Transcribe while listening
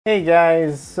Hey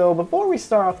guys, so before we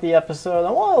start off the episode,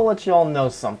 I want to let you all know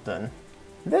something.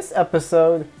 This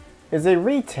episode is a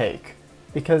retake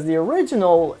because the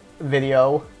original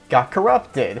video got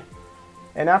corrupted.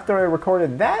 And after I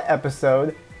recorded that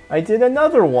episode, I did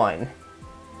another one.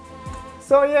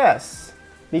 So yes,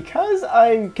 because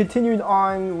I continued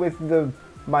on with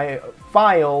my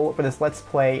file for this Let's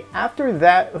Play after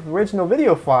that original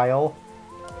video file,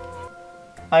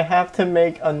 I have to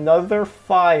make another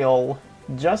file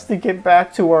just to get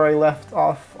back to where I left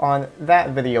off on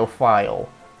that video file,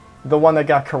 the one that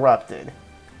got corrupted.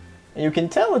 And you can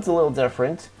tell it's a little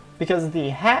different because the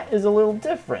hat is a little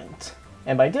different.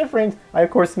 And by different, I of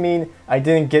course mean I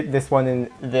didn't get this one in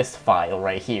this file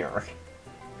right here.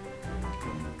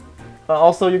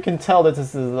 Also, you can tell that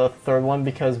this is the third one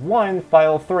because 1,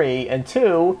 file 3, and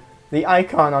 2, the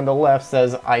icon on the left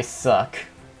says I suck.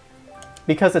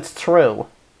 Because it's true.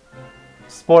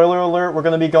 Spoiler alert, we're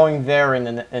going to be going there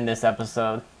in this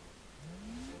episode.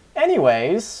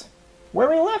 Anyways, where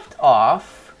we left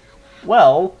off,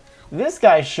 well, this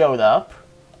guy showed up,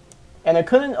 and I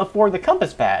couldn't afford the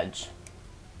compass badge.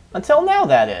 Until now,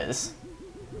 that is.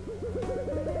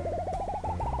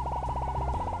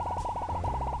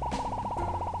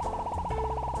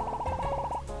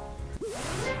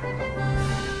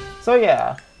 So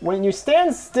yeah, when you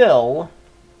stand still,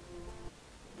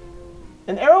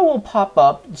 an arrow will pop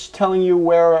up telling you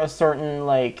where a certain,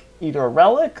 either a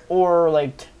relic or,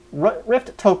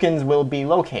 rift tokens will be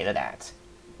located at.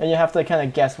 And you have to kind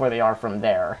of guess where they are from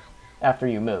there, after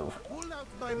you move. Pull out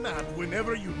my map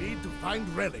whenever you need to find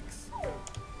relics.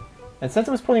 And since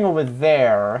it was pointing over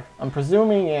there, I'm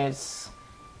presuming it's...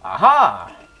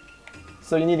 Aha!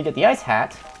 So you need to get the ice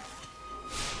hat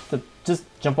to just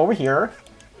jump over here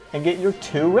and get your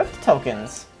 2 rift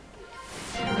tokens.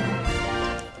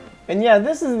 And yeah,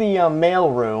 this is the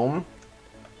mail room,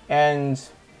 and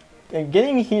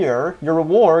getting here, your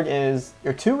reward is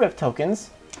your 2 rift tokens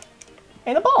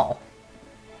and a ball.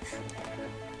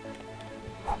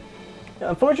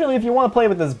 Unfortunately, if you want to play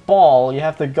with this ball, you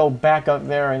have to go back up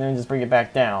there and then just bring it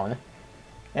back down.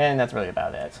 And that's really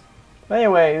about it. But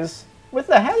anyways, with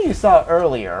the hat you saw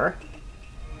earlier,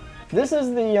 this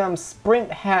is the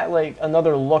sprint hat,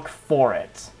 another look for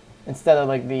it. Instead of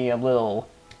the little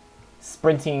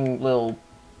sprinting little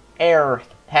air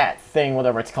hat thing,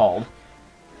 whatever it's called.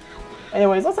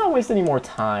 Anyways, let's not waste any more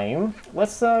time.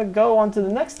 Let's go on to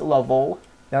the next level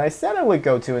that I said I would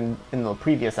go to in the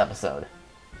previous episode.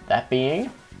 That being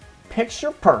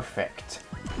Picture Perfect.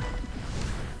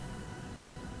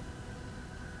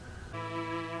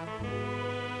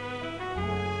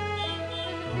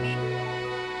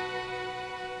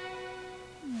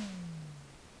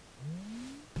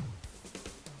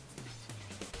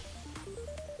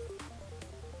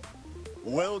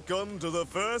 Welcome to the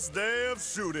first day of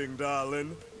shooting,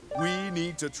 darling. We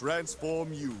need to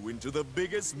transform you into the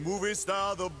biggest movie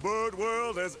star the bird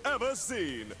world has ever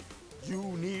seen. You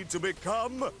need to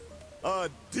become a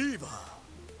diva.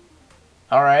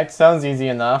 Alright, sounds easy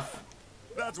enough.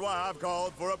 That's why I've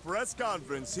called for a press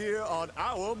conference here on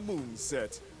our moon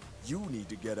set. You need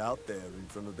to get out there in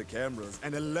front of the cameras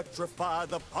and electrify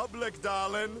the public,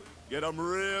 darling. Get them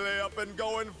really up and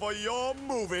going for your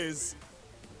movies.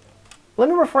 Let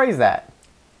me rephrase that.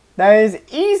 That is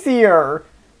easier.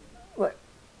 What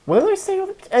did I say?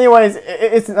 Anyways,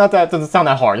 it's not that, it doesn't sound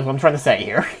that hard, is what I'm trying to say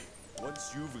here.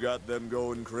 Once you've got them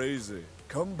going crazy,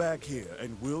 come back here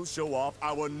and we'll show off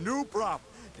our new prop.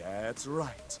 That's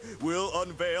right. We'll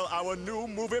unveil our new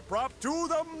movie prop to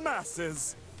the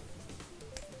masses.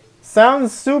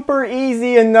 Sounds super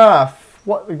easy enough.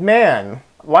 What, man,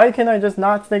 why can I just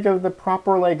not think of the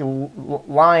proper,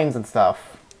 lines and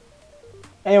stuff?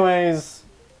 Anyways,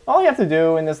 all you have to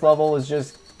do in this level is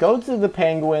just go to the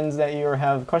penguins that you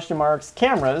have question marks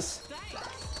cameras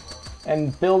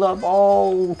and build up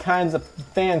all kinds of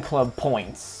fan club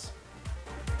points.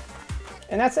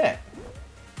 And that's it.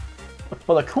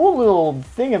 But a cool little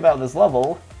thing about this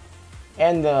level,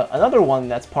 and another one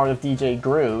that's part of DJ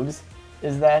Grooves,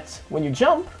 is that when you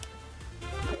jump,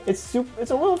 it's a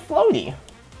little floaty,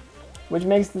 which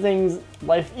makes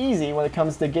life easy when it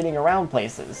comes to getting around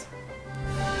places.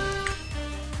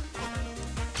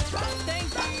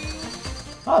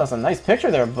 Oh, that's a nice picture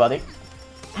there, buddy.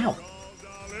 Ow.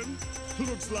 Darling,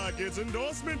 looks like it's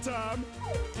endorsement time.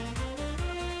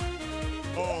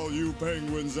 All you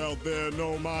penguins out there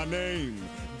know my name,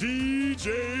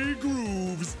 DJ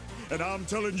Grooves. And I'm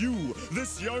telling you,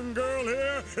 this young girl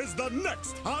here is the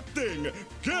next hot thing,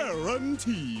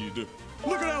 guaranteed.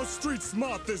 Look at how street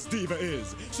smart this diva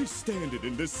is. She's standing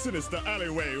in this sinister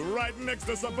alleyway right next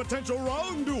to some potential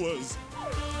wrongdoers.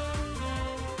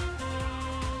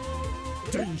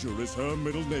 Danger is her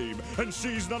middle name, and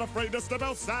she's not afraid to step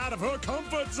outside of her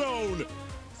comfort zone.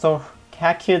 So,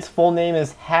 Hat Kid's full name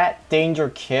is Hat Danger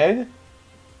Kid?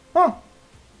 Huh.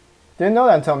 Didn't know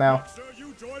that until now. Make sure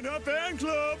you join her fan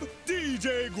club.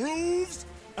 DJ Grooves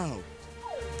out.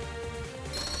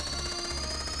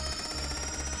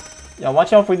 Yeah,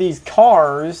 watch out for these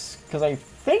cars, because I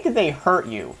think they hurt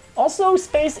you. Also,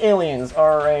 space aliens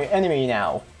are an enemy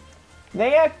now.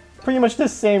 They act pretty much the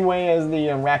same way as the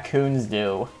raccoons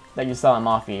do that you saw in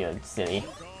Mafia City.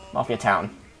 Mafia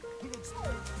Town.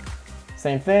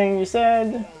 Same thing you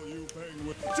said.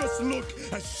 Just look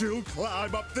as she'll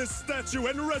climb up this statue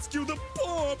and rescue the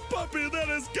poor puppy that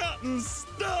has gotten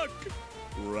stuck.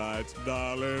 Right,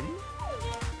 darling?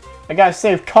 I gotta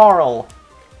save Carl.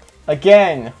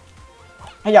 Again.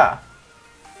 Hiya.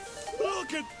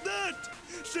 Look at that!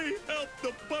 She helped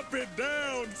the puppy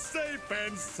down safe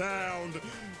and sound.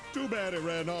 Too bad it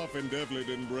ran off and definitely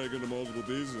didn't break into multiple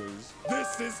pieces.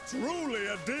 This is truly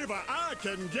a diva I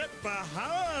can get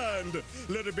behind.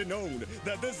 Let it be known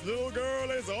that this little girl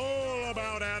is all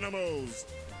about animals.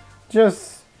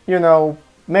 Just, you know,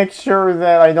 make sure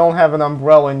that I don't have an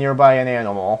umbrella nearby an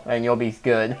animal, and you'll be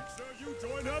good. Make sure you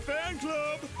join her fan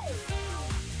club.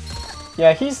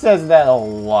 Yeah, he says that a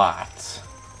lot.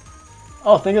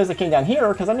 Oh, thank goodness I came down here,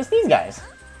 because I missed these guys.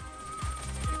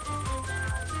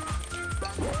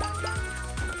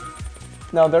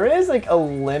 Now, there is, like, a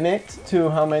limit to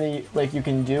how many, like, you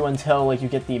can do until, like, you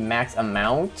get the max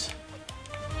amount.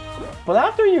 But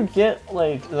after you get,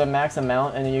 like, the max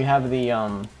amount and then you have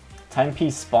the,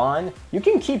 timepiece spawn, you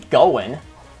can keep going.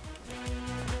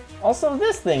 Also,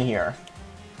 this thing here.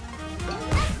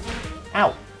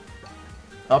 Ow.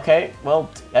 Okay,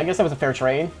 well, I guess that was a fair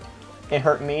trade. It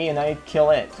hurt me, and I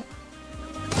kill it.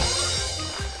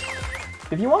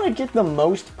 If you want to get the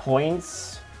most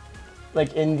points,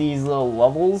 like in these little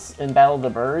levels in Battle of the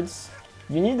Birds,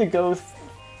 you need to go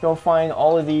find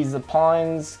all of these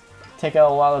pawns, take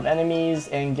out a lot of enemies,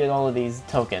 and get all of these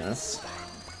tokens.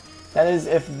 That is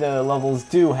if the levels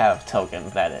do have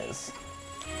tokens, that is.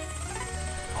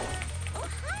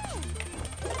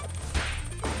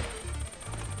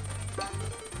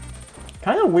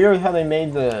 Kind of weird how they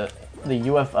made the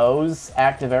UFOs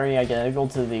act very identical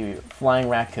to the flying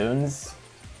raccoons.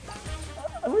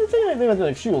 I really think they would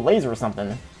like shoot a laser or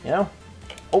something, you know?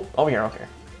 Oh, over here, okay.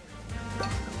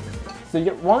 So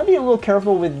you want to be a little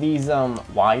careful with these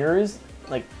wires,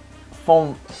 like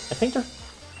phone. I think they're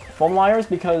phone wires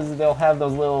because they'll have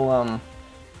those little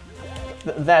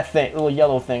that thing, little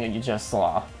yellow thing that you just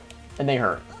saw, and they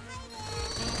hurt.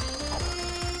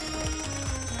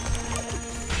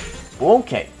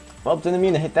 Okay, well, didn't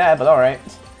mean to hit that, but alright.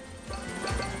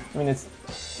 I mean, that's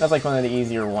like one of the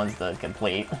easier ones to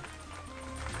complete.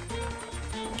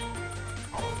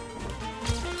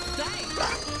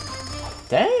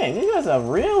 Dang, these guys have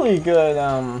really good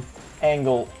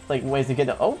angle, like ways to get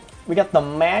the. Oh, we got the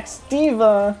Max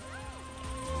Diva.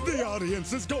 The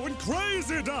audience is going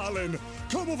crazy, darling.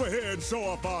 Come over here and show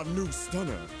off our new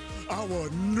stunner, our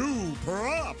new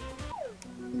prop.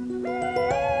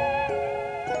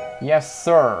 Yes,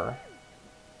 sir.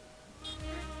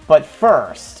 But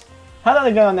first, how did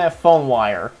I get on that phone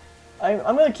wire? I'm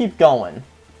gonna keep going.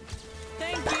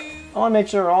 Thank you. I want to make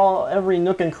sure every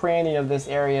nook and cranny of this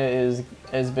area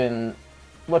has been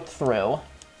looked through.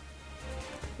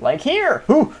 Like here!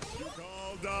 Whew!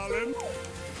 Call, darling.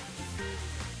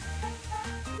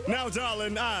 Now,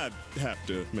 darling, I have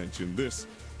to mention this.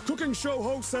 Cooking show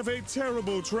hosts have a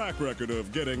terrible track record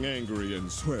of getting angry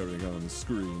and swearing on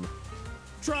screen.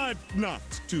 Try not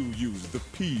to use the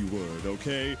P word,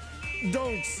 okay?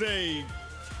 Don't say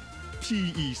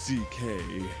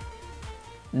P-E-C-K.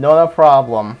 Not a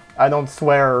problem. I don't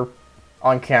swear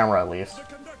on camera, at least.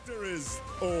 The conductor is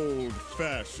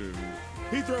old-fashioned.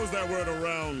 He throws that word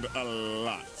around a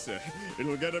lot.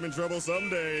 It'll get him in trouble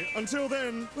someday. Until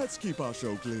then, let's keep our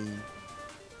show clean.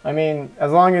 I mean,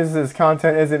 as long as his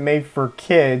content isn't made for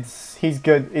kids, he's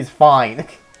good, he's fine.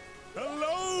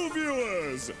 Hello,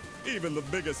 viewers! Even the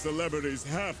biggest celebrities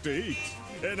have to eat.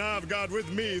 And I've got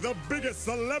with me the biggest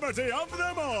celebrity of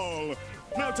them all.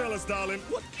 Now tell us, darling,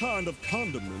 what kind of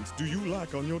condiments do you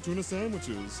like on your tuna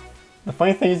sandwiches? The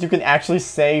funny thing is you can actually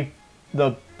say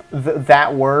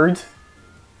that word,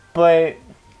 but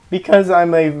because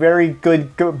I'm a very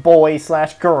good boy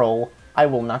 / girl, I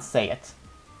will not say it.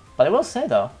 But I will say,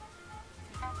 though,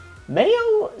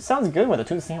 mayo sounds good with a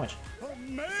tuna sandwich.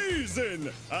 Amazing!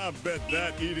 I bet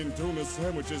that eating tuna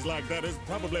sandwiches like that is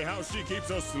probably how she keeps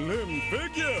a slim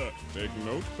figure. Take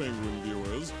note, Penguin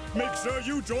viewers. Make sure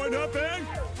you join her fan.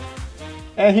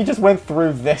 And he just went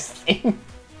through this thing.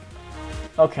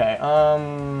 Okay,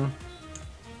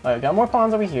 Alright, got more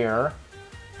pawns over here.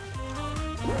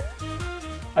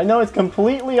 I know it's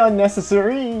completely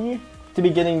unnecessary to be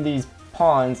getting these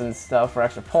pawns and stuff for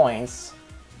extra points.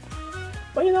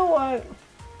 But you know what?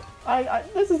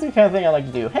 This is the kind of thing I like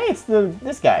to do. Hey, it's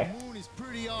this guy. The moon is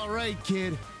pretty alright,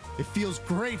 kid. It feels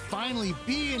great finally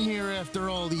being here after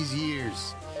all these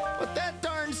years. But that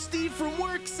darn Steve from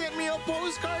work sent me a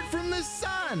postcard from the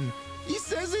sun. He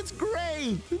says it's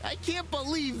great. I can't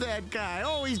believe that guy,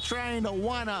 always trying to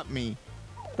one-up me.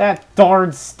 That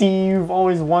darn Steve,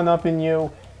 always one-upping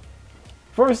you.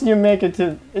 First you make it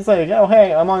to, it's like, oh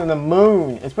hey, I'm on the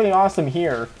moon. It's pretty awesome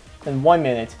here. In 1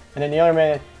 minute. And then the other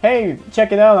minute, hey,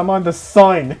 check it out, I'm on the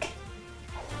sun.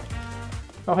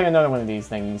 Oh hey, another one of these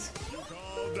things.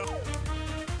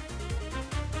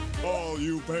 All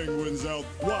you penguins out,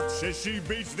 watch as she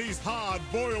beats these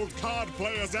hard-boiled card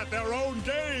players at their own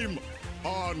game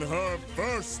on her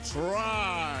first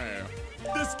try.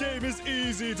 This game is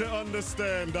easy to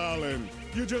understand, darling.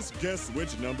 You just guess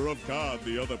which number of card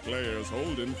the other player's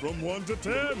holding from 1 to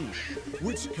 10.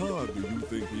 Which card do you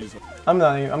think he's holding? I'm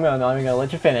not even gonna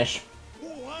let you finish.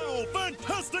 Wow,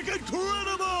 fantastic,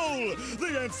 incredible!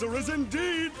 The answer is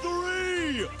indeed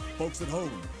 3! Folks at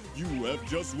home, you have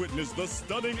just witnessed the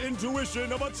stunning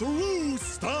intuition of a true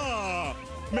star!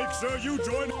 Make sure you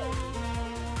join...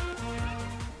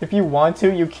 If you want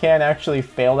to, you can actually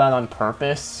fail that on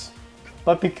purpose.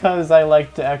 But because I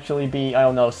like to actually be, I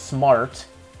don't know, smart,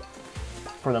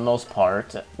 for the most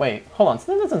part... Wait, hold on,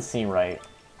 something doesn't seem right.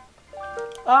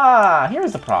 Ah,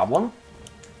 here's the problem.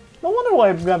 No wonder why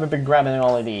I haven't been grabbing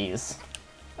all of these.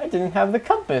 I didn't have the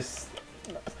compass.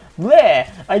 Bleh!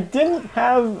 I didn't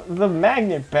have the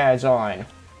magnet badge on.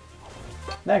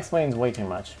 That explains way too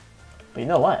much. But you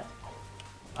know what?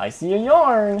 I see a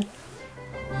yarn.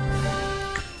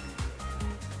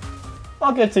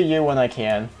 I'll get to you when I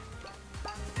can.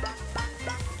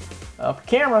 Up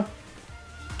camera.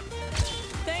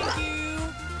 Thank you.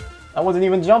 I wasn't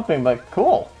even jumping, but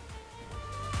cool.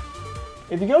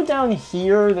 If you go down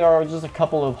here, there are just a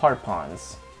couple of heart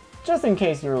pawns. Just in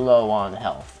case you're low on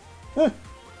health.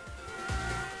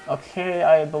 Okay,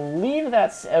 I believe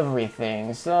that's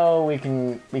everything, so we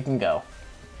can go.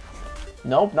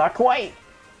 Nope, not quite.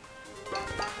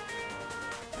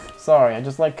 Sorry, I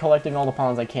just like collecting all the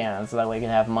pawns I can, so that way I can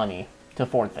have money to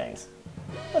afford things.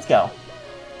 Let's go.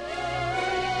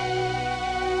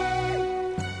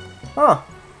 Huh.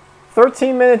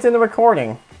 13 minutes into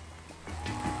recording.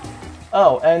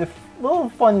 Oh, and a little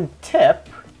fun tip.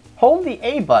 Hold the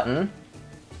A button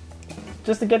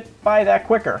just to get by that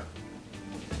quicker.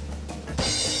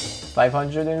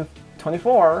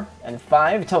 524 and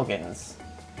 5 tokens.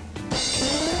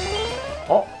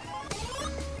 Oh.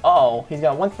 Uh-oh, he's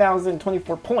got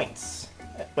 1,024 points.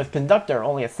 With Conductor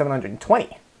only at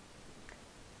 720.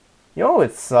 You know what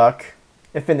would suck?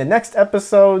 If in the next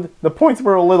episode, the points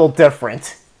were a little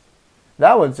different.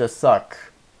 That would just suck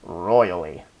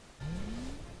royally.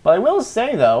 But I will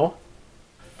say though,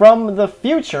 from the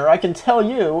future, I can tell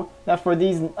you that for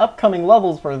these upcoming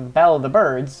levels for the Battle of the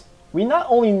Birds, we not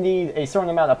only need a certain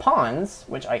amount of pawns,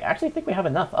 which I actually think we have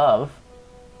enough of,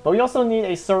 but we also need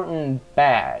a certain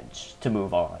badge to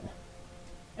move on.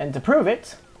 And to prove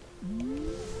it,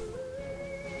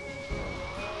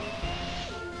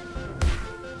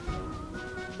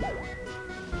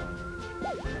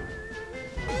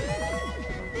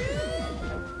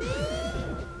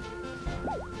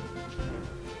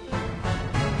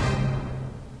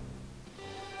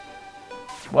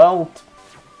 well,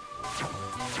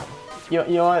 you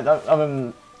know what,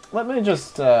 let me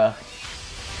just, yeah,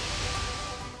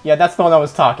 that's the one I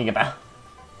was talking about.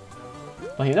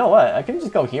 Well, you know what, I can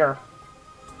just go here.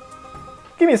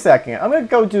 Give me a second, I'm gonna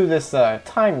go do this,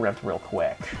 time rift real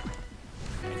quick.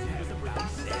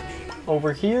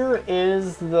 Over here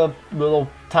is the little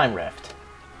time rift.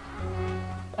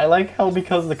 I like how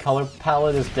because the color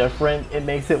palette is different, it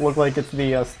makes it look like it's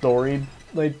the, story,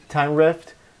 like, time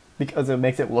rift. Because it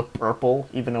makes it look purple,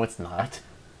 even though it's not.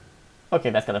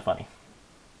 Okay, that's kind of funny.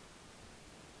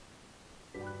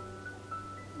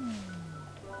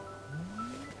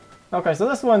 Okay, so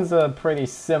this one's pretty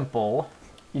simple.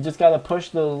 You just gotta push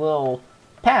the little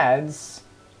pads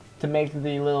to make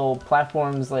the little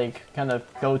platforms, like, kind of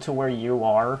go to where you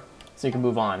are, so you can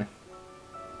move on.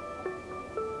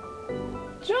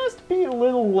 Just be a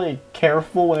little, like,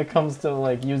 careful when it comes to,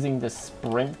 like, using the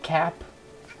sprint cap.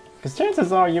 Because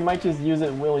chances are you might just use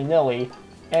it willy-nilly,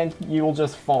 and you will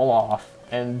just fall off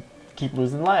and keep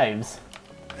losing lives.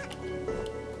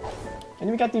 And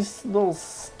we got these little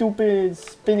stupid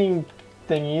spinning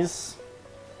thingies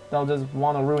that'll just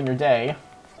want to ruin your day.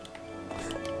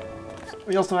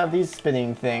 We also have these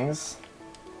spinning things.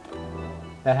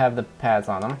 that have the pads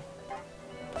on them.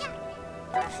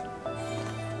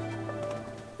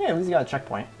 Yeah, at least you got a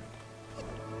checkpoint.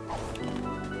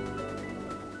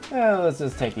 Let's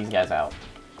just take these guys out.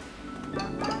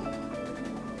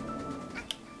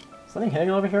 Something hitting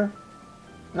over here?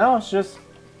 No, it's just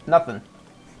nothing.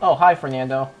 Oh, hi,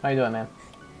 Fernando. How you doing, man?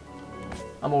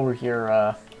 I'm over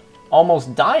here,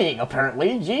 almost dying,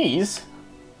 apparently. Jeez.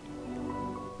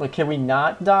 But can we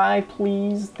not die,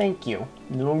 please? Thank you.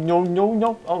 No, no, no,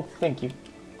 no. Oh, thank you.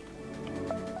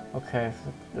 Okay,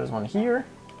 so there's one here.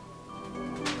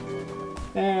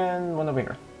 And one over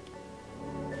here.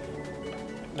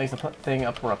 Makes the thing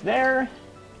up there.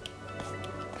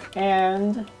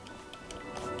 And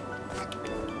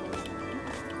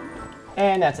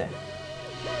that's it.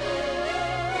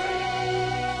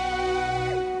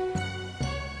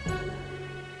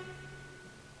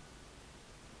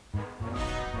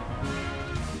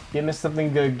 Give me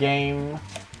something good, game.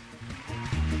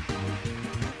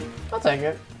 I'll take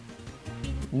it.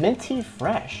 Minty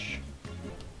fresh.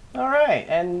 Alright,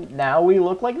 and now we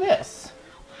look like this.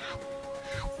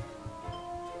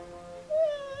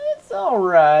 It's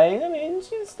alright. I mean,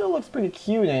 she still looks pretty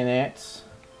cute in it.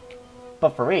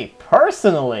 But for me,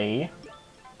 personally,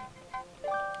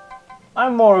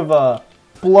 I'm more of a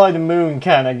Blood Moon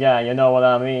kind of guy, you know what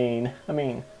I mean? I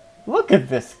mean, look at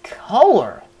this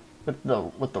color! With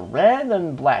the red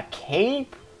and black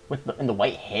cape, and the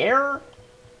white hair,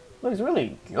 looks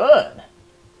really good.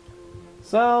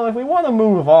 So if we want to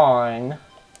move on,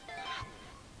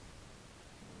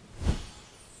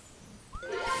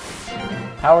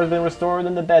 power's been restored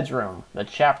in the bedroom. The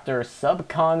chapter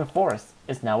Subcon Force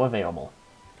is now available.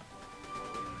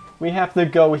 We have to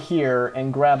go here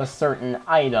and grab a certain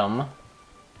item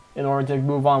in order to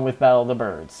move on with Battle of the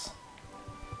Birds.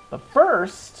 But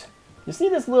first, you see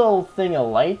this little thing of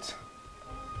light?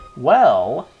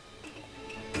 Well,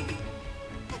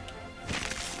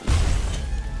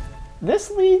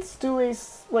 this leads to a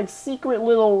secret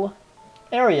little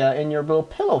area in your little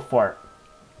pillow fort.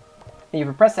 And if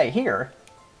you press that here,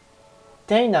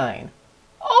 Day 9.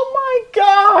 Oh my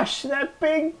gosh! That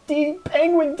big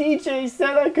penguin DJ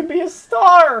said I could be a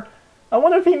star! I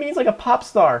wonder if he means like a pop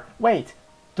star. Wait,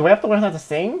 do I have to learn how to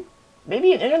sing?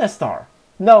 Maybe an internet star.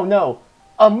 No.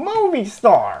 A movie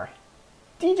star!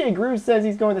 DJ Groove says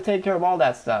he's going to take care of all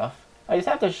that stuff. I just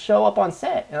have to show up on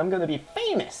set, and I'm going to be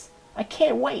famous. I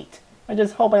can't wait. I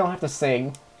just hope I don't have to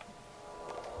sing.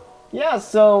 Yeah,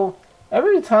 so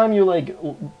every time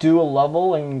you do a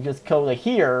level and just go to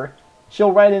here,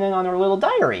 she'll write it in on her little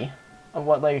diary of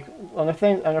what on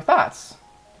her thoughts.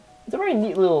 It's a very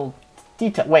neat little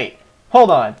detail. Wait,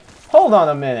 hold on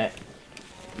a minute.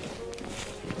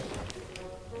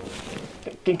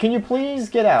 Can you please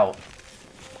get out?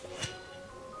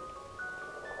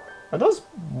 Are those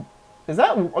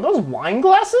wine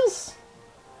glasses?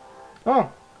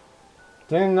 Oh,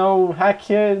 didn't know Hack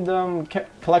Kid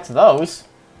collects those.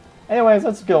 Anyways,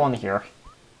 let's go on here.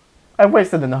 I've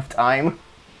wasted enough time.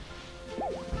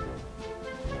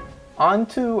 On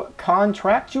to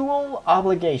contractual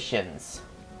obligations.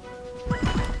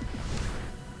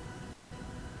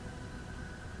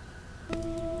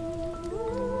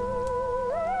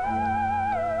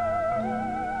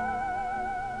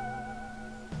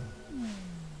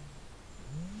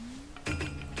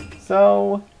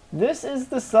 So, this is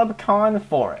the Subcon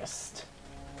Forest.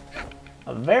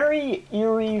 A very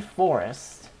eerie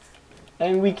forest.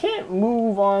 And we can't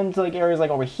move on to areas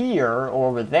like over here or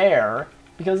over there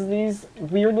because these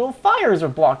weird little fires are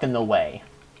blocking the way.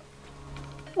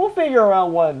 We'll figure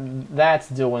out what that's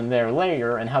doing there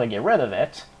later and how to get rid of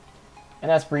it.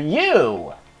 And as for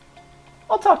you,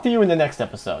 I'll talk to you in the next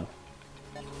episode.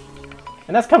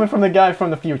 And that's coming from the guy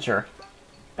from the future.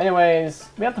 Anyways,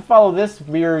 we have to follow this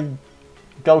weird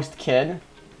ghost kid.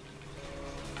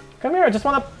 Come here, I just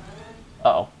wanna...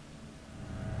 Uh-oh.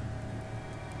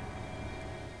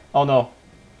 Oh no.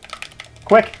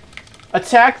 Quick!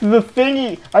 Attack the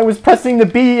thingy! I was pressing the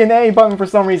B and A button for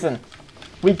some reason.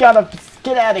 We gotta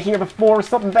get out of here before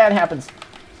something bad happens.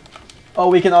 Oh,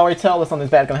 we can already tell that something's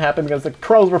bad gonna happen because the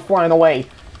crows were flying away.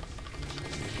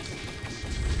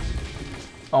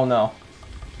 Oh no.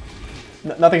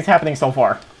 Nothing's happening so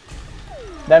far.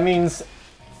 That means...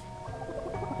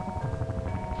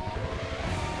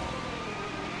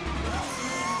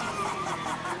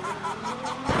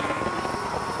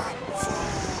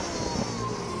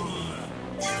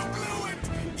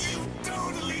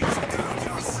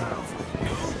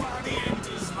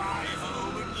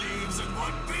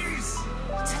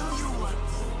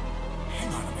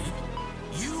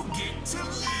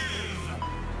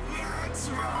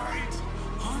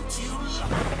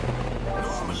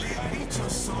 Normally I eat your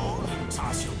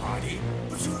sorry,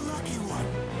 but you're a lucky one.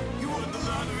 You won the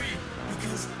lottery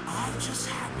because I just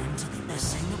happened to be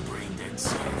missing a brain-dead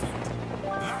servant.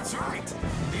 That's right.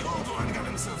 The old one got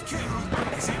himself killed,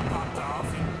 his head popped off,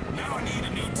 and now I need a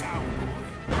new town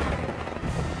boy.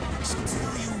 So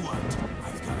tell you what,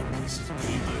 I've got a piece of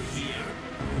paper here.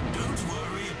 Don't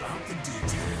worry about the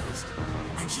details.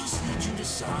 I just need you to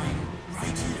sign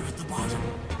right here at the bottom.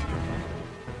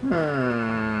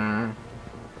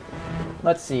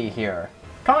 Let's see here.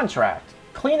 Contract.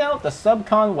 Clean out the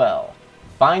Subcon well.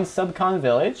 Find Subcon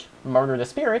village. Murder the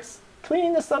spirits.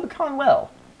 Clean the Subcon well.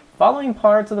 Following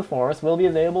parts of the forest will be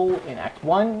available in Act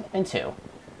 1 and 2.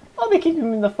 I'll be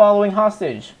keeping the following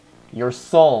hostage. Your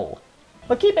soul.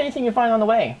 But keep anything you find on the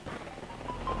way.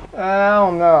 I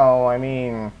don't know, I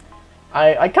mean...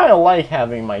 I kinda like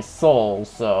having my soul,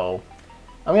 so...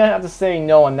 I'm gonna have to say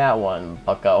no on that one,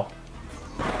 bucko.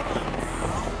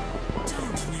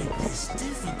 Don't make this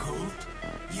difficult.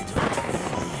 You don't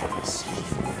really have a say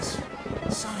in this.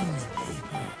 Sign the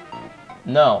paper.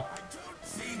 No. I don't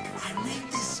think I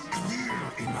made this clear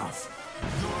enough.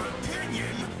 Your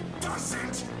opinion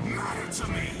doesn't matter to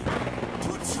me.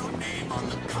 Put your name on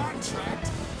the contract,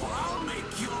 or I'll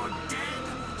make your dead,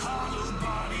 hollow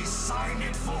body sign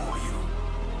it for you.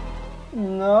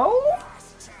 No?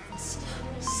 Last chance.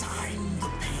 Sign the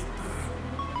paper.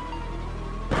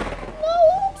 No?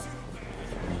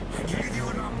 I gave you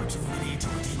an opportunity to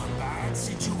redeem a bad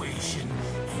situation,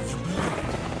 and you blew it.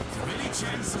 Is there any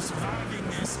chance of surviving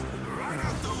this? Right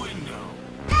out the window.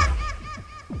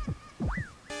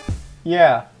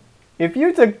 Yeah. If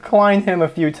you decline him a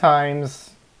few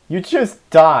times, you just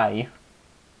die.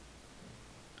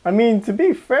 I mean, to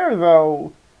be fair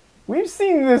though, we've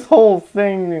seen this whole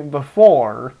thing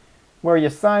before, where you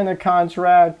sign a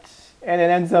contract and it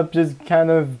ends up just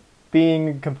kind of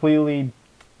being completely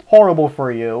horrible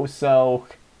for you, so...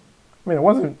 I mean, it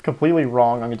wasn't completely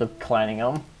wrong on declining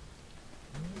him.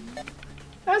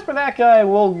 As for that guy,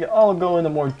 I'll go into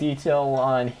more detail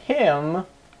on him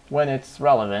when it's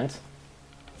relevant.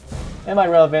 And by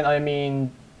relevant, I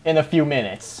mean in a few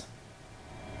minutes.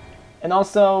 And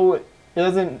also, it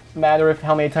doesn't matter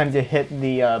how many times you hit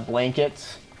the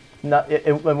blanket.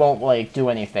 It won't, like, do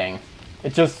anything.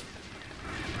 It just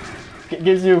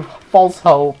gives you false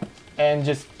hope and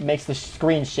just makes the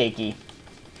screen shaky.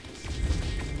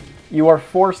 You are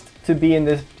forced to be in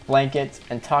this blanket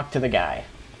and talk to the guy.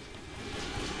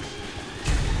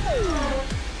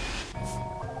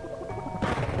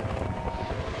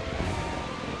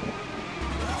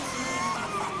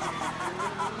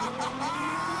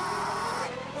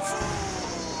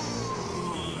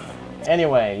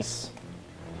 Anyways,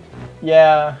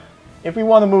 yeah, if we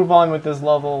want to move on with this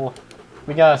level,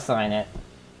 we gotta sign it.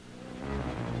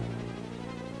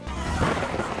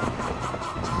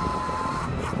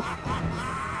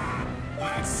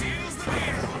 That seals the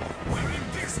deal. We're in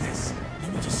business.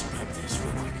 Let me just grab this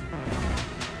real quick.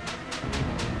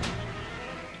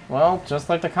 Well, just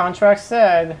like the contract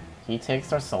said, he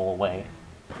takes our soul away.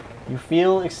 You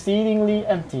feel exceedingly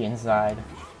empty inside.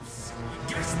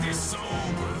 Guess this soul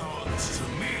belongs to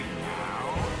me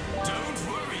now. Don't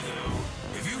worry though.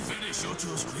 If you finish your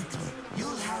chores quickly,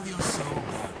 you'll have your soul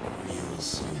back real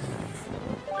soon.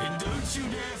 And don't you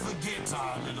dare forget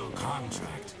our little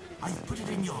contract. I've put it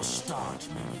in your start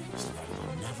menu so that it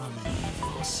will never leave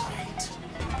your sight.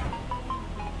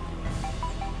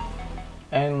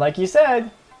 And like you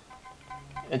said,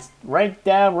 it's right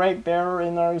there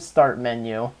in our start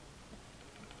menu.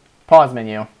 Pause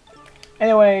menu.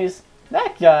 Anyways,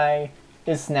 that guy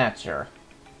is Snatcher.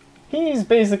 He's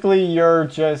basically your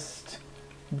just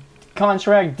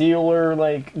contract dealer,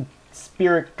 like,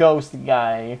 spirit ghost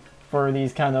guy for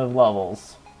these kind of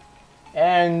levels.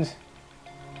 And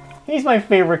he's my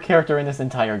favorite character in this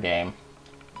entire game.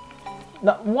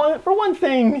 For one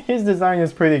thing, his design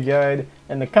is pretty good,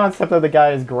 and the concept of the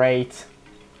guy is great.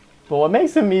 But what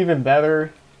makes him even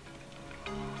better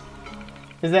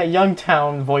is that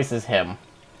Youngtown voices him.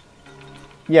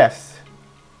 Yes,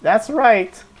 that's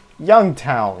right,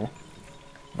 Youngtown.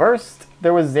 First,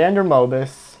 there was Xander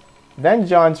Mobus, then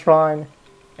JonTron,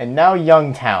 and now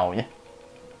Youngtown.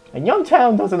 And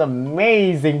Youngtown does an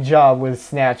amazing job with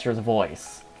Snatcher's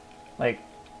voice. Like,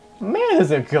 man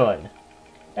is it good.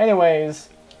 Anyways,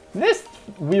 this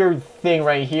weird thing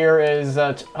right here is,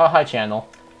 hi Channel.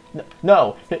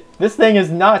 No, this thing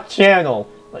is not Channel.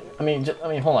 Like, I mean,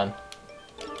 hold on.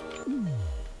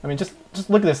 I mean, just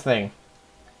look at this thing.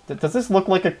 Does this look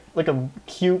like a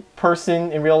cute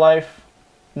person in real life?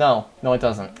 No, it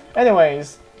doesn't.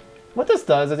 Anyways, what this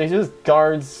does is he just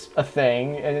guards a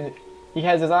thing, and he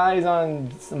has his eyes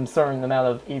on some certain amount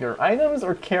of either items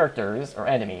or characters or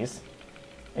enemies.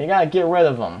 And you gotta get rid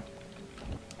of them.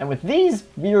 And with these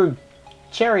weird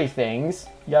cherry things,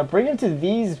 you gotta bring them to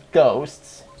these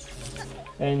ghosts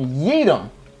and yeet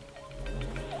them.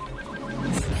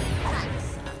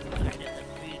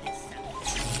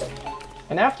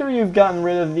 And after you've gotten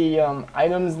rid of the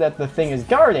items that the thing is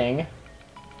guarding,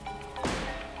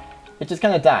 it just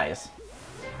kind of dies.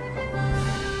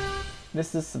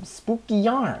 This is some spooky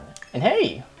yarn. And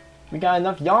hey, we got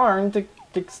enough yarn to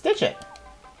stitch it.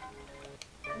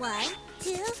 1,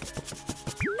 2,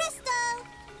 presto!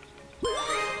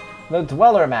 The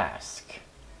Dweller Mask.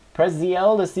 Press the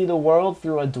L to see the world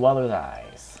through a dweller's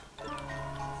eyes.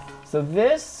 So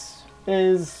this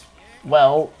is,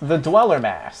 well, the Dweller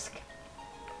Mask.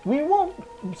 I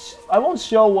won't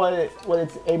show what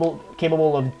it's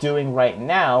capable of doing right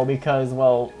now because,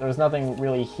 well, there's nothing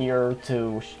really here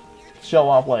to show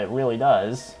off what it really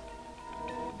does.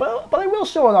 But I will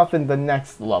show it off in the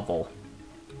next level.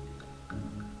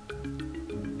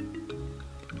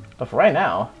 But for right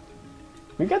now,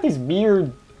 we've got these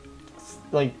weird,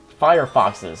 like, fire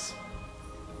foxes.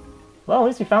 Well, at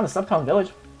least we found the Subtown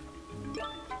Village.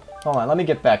 Hold on, let me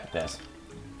get back to this.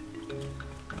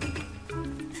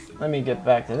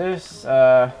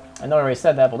 I know I already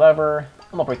said that, but whatever.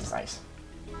 I'm gonna break this ice.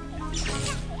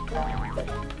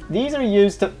 These are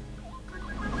used to...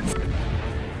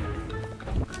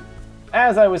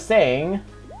 As I was saying,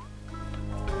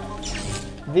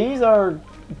 these are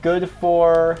good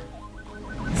for...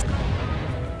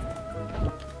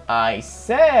 I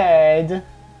said...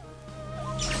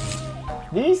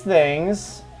 These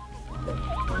things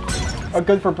are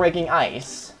good for breaking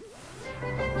ice.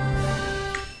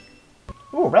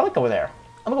 Ooh, a relic over there.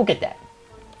 I'm gonna go get that.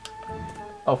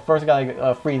 Oh, first I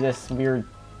gotta free this weird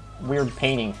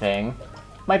painting thing.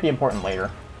 Might be important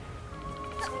later.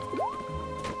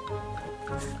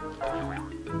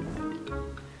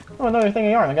 Oh, another thing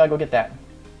of yarn. I gotta go get that.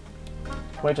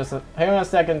 Wait just a... Hang on a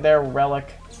second there,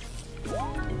 relic.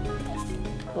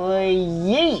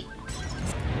 Yeet!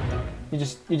 Did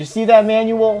you see that,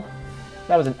 Manual?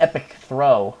 That was an epic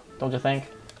throw, don't you think?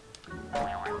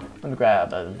 Let me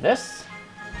grab this.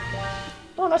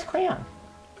 Oh, nice crayon.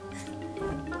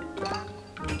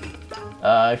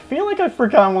 I feel like I've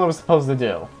forgotten what I was supposed to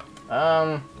do.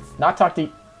 Not talk to...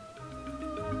 Why,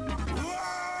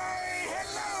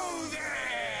 hello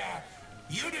there!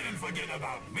 You didn't forget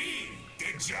about me,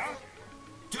 did ya?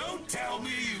 Don't tell me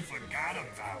you forgot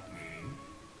about me.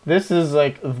 This is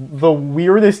like the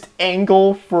weirdest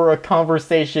angle for a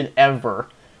conversation ever.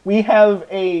 We have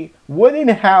a wooden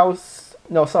house,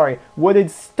 no sorry, wooden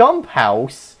stump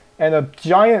house and a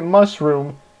giant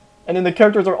mushroom, and then the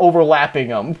characters are overlapping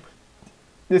them.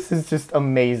 This is just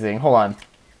amazing. Hold on.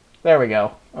 There we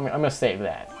go. I'm gonna save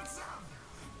that. What's up?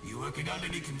 You working on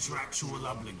any contractual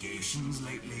obligations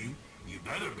lately? You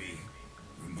better be.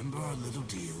 Remember our little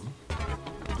deal?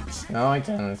 No, I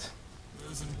didn't.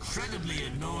 Those incredibly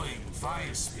annoying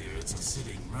fire spirits are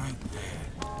sitting right there,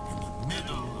 in the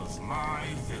middle of my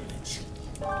village.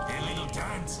 Their little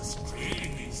dances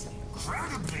creating these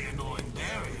incredibly annoying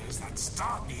barriers that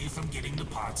stop me from getting to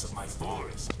parts of my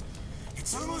forest.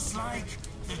 It's almost like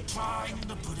they're trying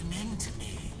to put an end to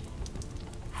me.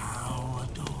 How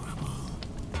adorable.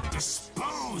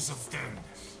 Dispose of them!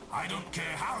 I don't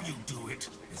care how you do it,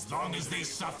 as long as they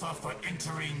suffer for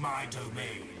entering my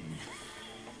domain.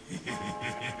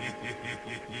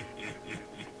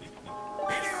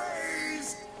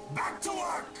 Anyways, back to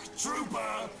work,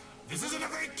 trooper. This isn't a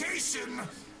vacation,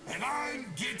 and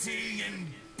I'm getting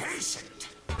impatient.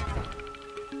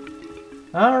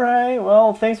 Alright,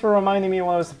 well, thanks for reminding me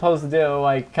what I was supposed to do.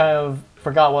 I kind of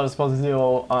forgot what I was supposed to do,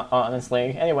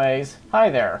 honestly. Anyways, hi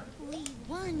there. We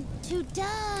want to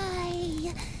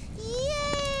die!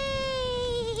 Yay!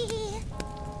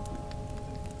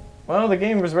 Well, the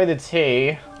game was rated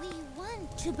T. We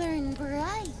want to burn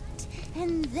bright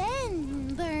and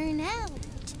then burn out.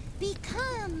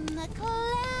 Become a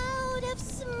cloud of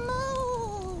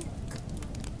smoke.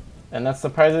 And that's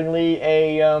surprisingly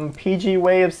a PG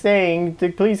way of saying to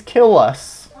please kill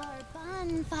us. Our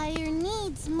bonfire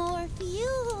needs more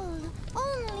fuel.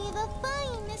 Only the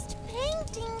finest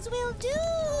paintings will do.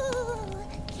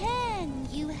 Can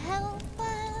you help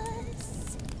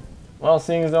us? Well,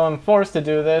 seeing as though I'm forced to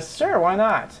do this, sure, why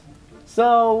not?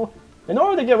 So, in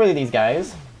order to get rid of these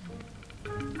guys,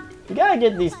 you gotta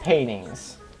get these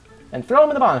paintings and throw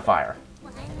them in the bonfire.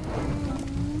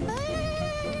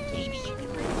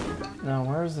 Now,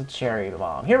 where's the cherry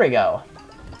bomb? Here we go.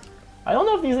 I don't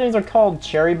know if these things are called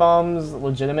cherry bombs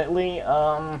legitimately, but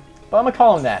I'm gonna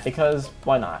call them that because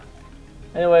why not?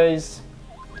 Anyways,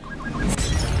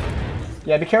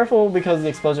 yeah, be careful because the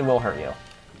explosion will hurt you.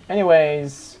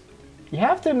 Anyways, you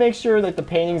have to make sure that the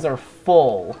paintings are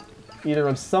full, either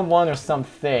of someone or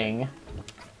something,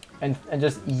 and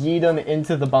just yeet them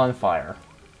into the bonfire.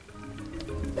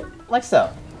 Like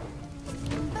so.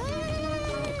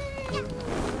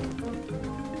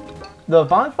 The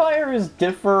bonfires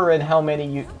differ in how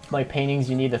many paintings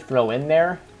you need to throw in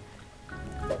there.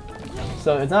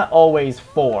 So it's not always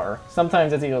 4.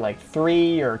 Sometimes it's either like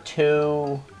 3 or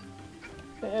 2.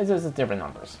 It's just different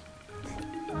numbers.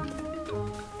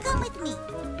 Come with me.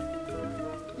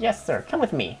 Yes, sir. Come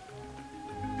with me.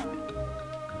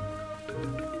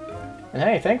 And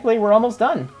hey, thankfully we're almost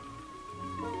done.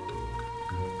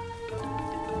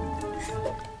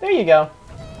 There you go.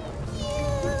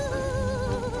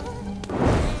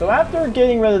 So after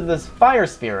getting rid of those fire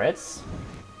spirits,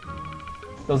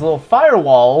 those little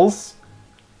firewalls,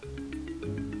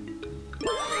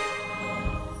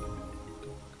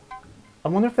 I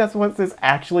wonder if that's what this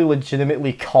actually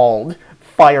legitimately called,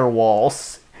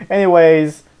 firewalls.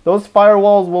 Anyways, those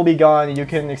firewalls will be gone and you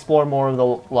can explore more of the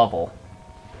level.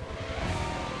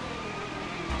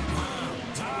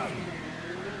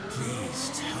 Please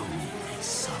tell me they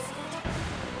suffered.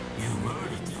 You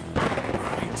murdered them,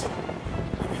 right?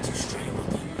 I bet you strangled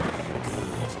them.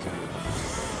 Good girl.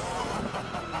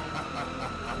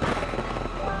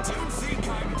 Don't think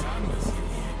I'm done with you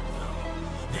yet, though.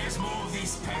 There's more of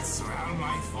these pests around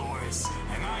my forest,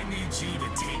 and I need you to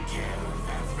take care of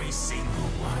every single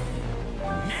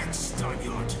one. Next on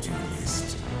your to-do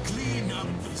list, clean up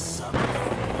the submarine.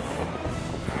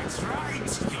 That's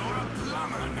right, you're a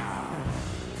plumber now.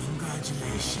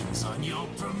 Congratulations on your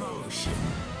promotion.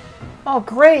 Oh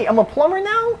great, I'm a plumber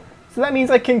now? So that means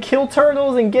I can kill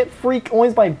turtles and get free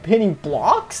coins by hitting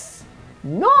blocks?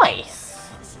 Nice!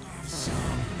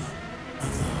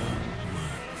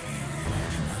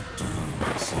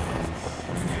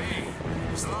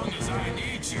 As long as I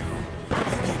need you, you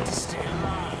get to stay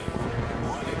alive.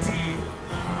 What a deal,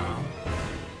 huh?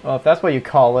 Well, if that's what you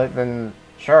call it, then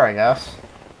sure, I guess.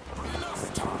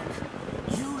 Enough talk.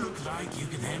 You look like you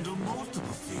can handle multiple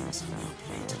things on your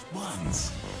plate at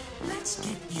once. Let's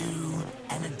get you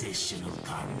an additional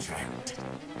contract.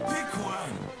 Pick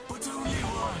one, but only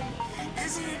one.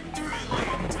 Isn't it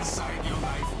thrilling to sign your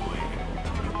life away?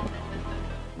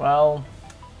 Well,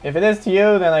 if it is to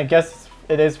you, then I guess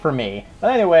it is for me.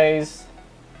 But anyways,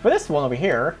 for this one over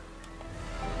here,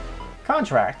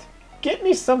 contract. Get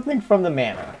me something from the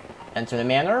manor. Enter the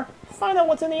manor, find out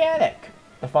what's in the attic.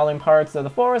 The following parts of the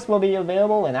forest will be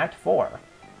available in Act 4.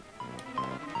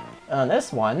 On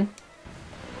this one,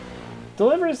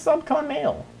 deliver subcon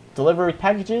mail. Deliver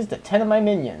packages to 10 of my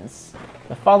minions.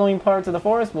 The following parts of the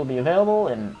forest will be available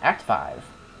in Act 5.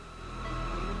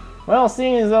 Well,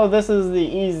 seeing as though this is the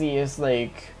easiest,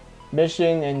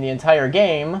 mission in the entire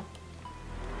game,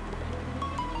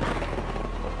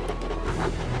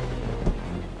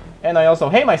 and I also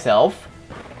hate myself.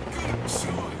 Good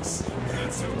choice.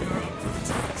 Let's hope you're up for the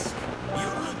task.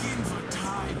 You're looking for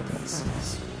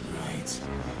timepieces, right?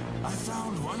 I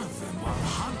found one of them while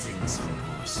hunting some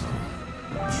poor soul.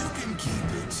 You can keep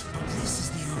it, but this is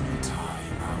the only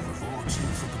time I'll reward you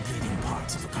for completing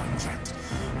parts of a contract.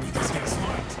 Because guess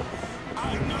what?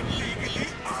 I'm not legally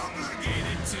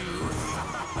obligated to.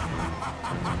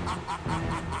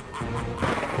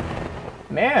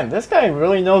 Man, this guy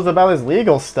really knows about his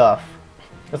legal stuff.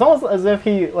 It's almost as if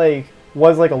he,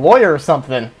 was a lawyer or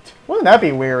something. Wouldn't that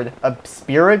be weird? A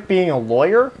spirit being a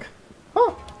lawyer?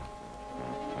 Huh.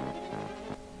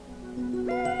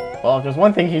 Well, if there's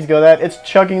one thing he's good at, it's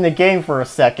chugging the game for a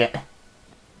second.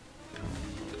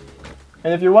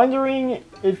 And if you're wondering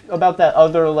about that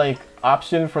other,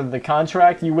 option for the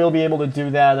contract, you will be able to do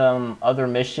that, other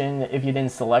mission if you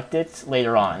didn't select it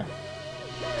later on.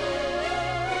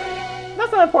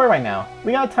 That's not important right now.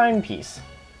 We got a timepiece.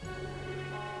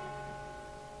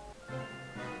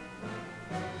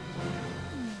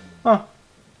 Huh.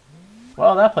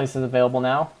 Well, that place is available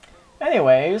now.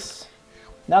 Anyways,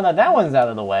 now that that one's out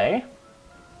of the way,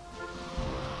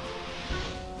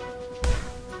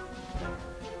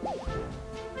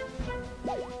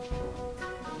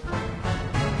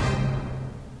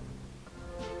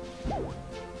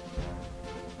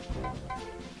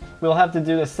 we'll have to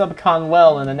do the subcon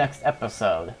well in the next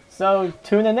episode. So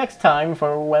tune in next time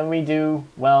for when we do,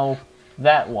 well,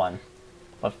 that one.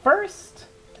 But first,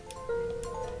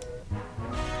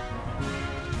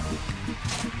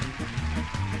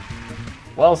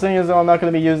 well, seeing as though I'm not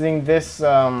going to be using this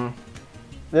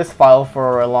this file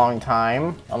for a long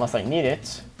time, unless I need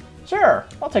it, sure,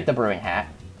 I'll take the brewing hat.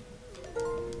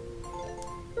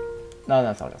 No,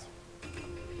 that's how it is.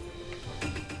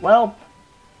 Well,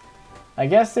 I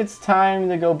guess it's time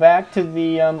to go back to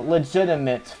the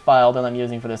legitimate file that I'm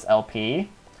using for this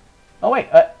LP. Oh wait,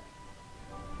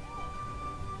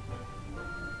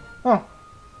 oh.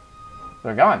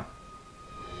 They're gone.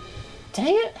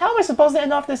 Dang it, how am I supposed to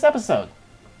end off this episode?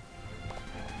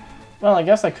 Well, I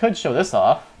guess I could show this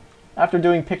off. After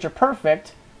doing picture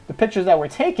perfect, the pictures that were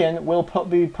taken will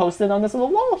be posted on this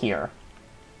little wall here.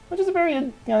 Which is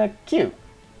very cute.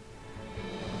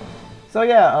 So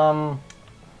yeah,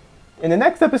 in the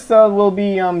next episode we'll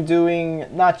be doing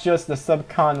not just the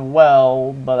Subcon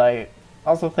well, but I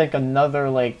also think another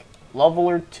like level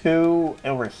or two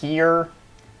over here.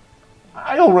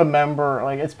 I don't remember,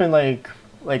 like it's been like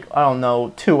I don't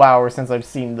know, 2 hours since I've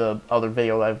seen the other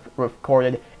video I've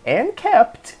recorded and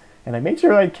kept, and I made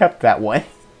sure I kept that one.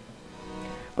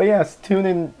 But yes, tune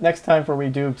in next time for we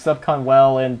do Subcon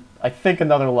well and I think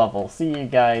another level. See you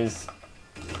guys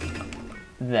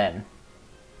then.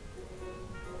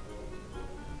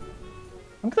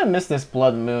 I'm gonna miss this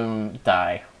Blood Moon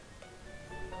die.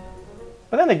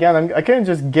 But then again, I can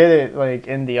just get it like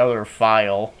in the other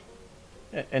file,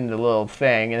 in the little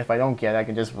thing, and if I don't get it, I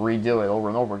can just redo it over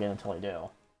and over again until I do.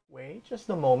 Wait just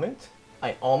a moment.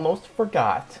 I almost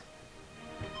forgot.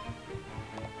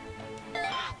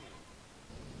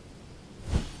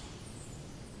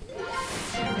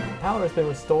 Power has been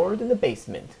restored in the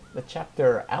basement. The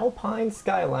chapter Alpine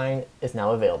Skyline is now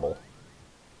available.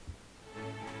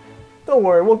 Don't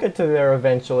worry, we'll get to there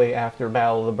eventually after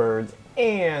Battle of the Birds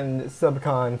and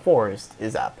Subcon Forest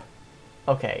is up.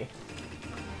 Okay.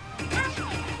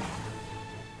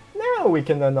 Now we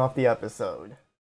can end off the episode.